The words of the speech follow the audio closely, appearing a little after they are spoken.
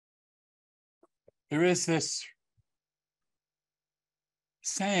There is this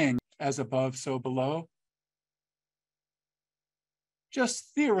saying, as above, so below. Just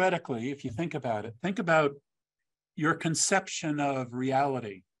theoretically, if you think about it, think about your conception of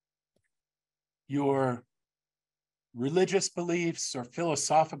reality, your religious beliefs or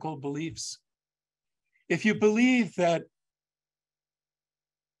philosophical beliefs. If you believe that,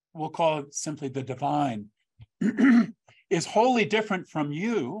 we'll call it simply the divine, is wholly different from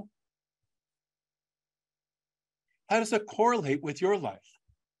you, how does it correlate with your life?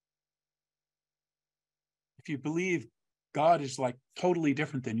 If you believe God is like totally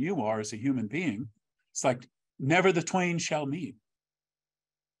different than you are as a human being, it's like never the twain shall meet.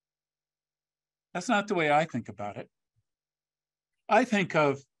 That's not the way I think about it. I think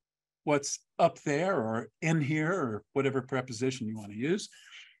of what's up there or in here or whatever preposition you want to use,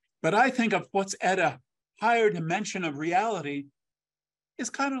 but I think of what's at a higher dimension of reality is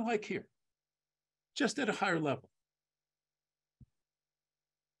kind of like here, just at a higher level.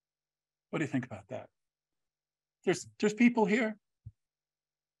 What do you think about that? There's people here,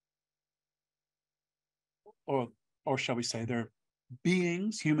 or shall we say, there are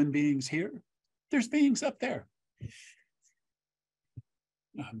beings, human beings here. There's beings up there.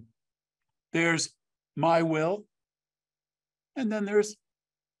 There's my will, and then there's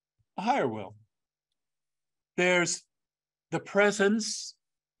a higher will. There's the presence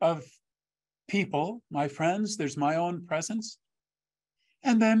of people, my friends. There's my own presence,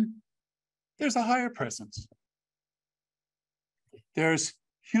 and then there's a higher presence. There's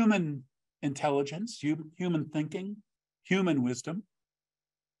human intelligence, human thinking, human wisdom.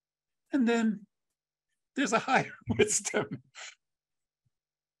 And then there's a higher wisdom.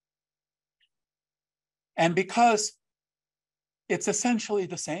 And because it's essentially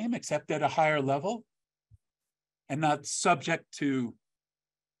the same, except at a higher level, and not subject to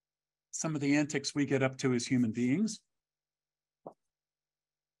some of the antics we get up to as human beings,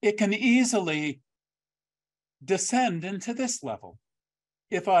 it can easily descend into this level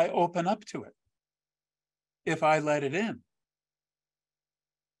if I open up to it, if I let it in,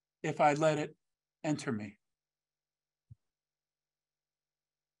 if I let it enter me.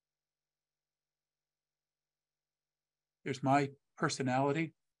 There's my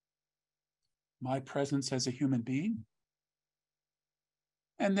personality, my presence as a human being,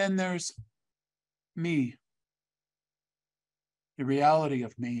 and then there's me, the reality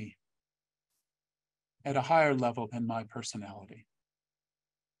of me at a higher level than my personality.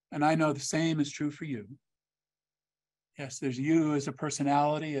 And I know the same is true for you. Yes, there's you as a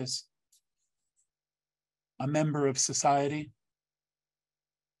personality, as a member of society.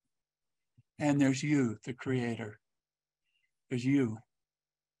 And there's you, the creator. There's you,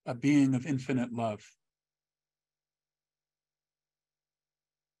 a being of infinite love.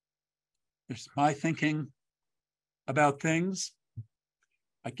 There's my thinking about things.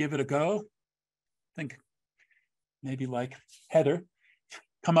 I give it a go. Think maybe like Heather,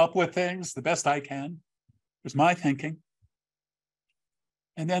 come up with things the best I can. There's my thinking.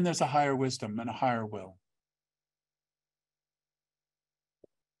 And then there's a higher wisdom and a higher will.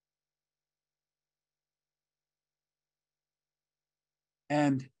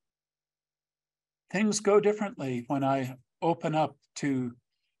 And things go differently when I open up to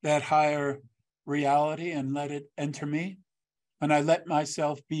that higher reality and let it enter me, when I let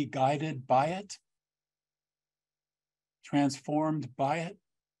myself be guided by it, transformed by it.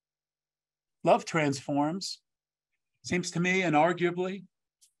 Love transforms. Seems to me, and arguably,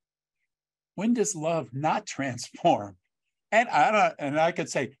 when does love not transform? And I could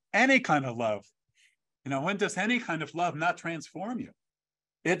say any kind of love. When does any kind of love not transform you?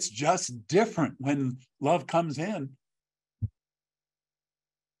 It's just different when love comes in.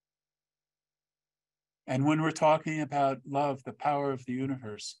 And when we're talking about love, the power of the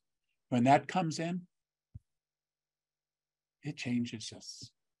universe, when that comes in, it changes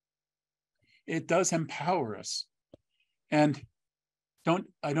us. It does empower us. And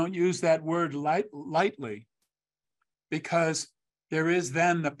I don't use that word lightly, because there is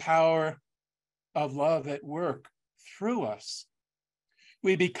then the power of love at work through us.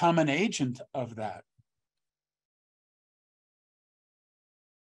 We become an agent of that.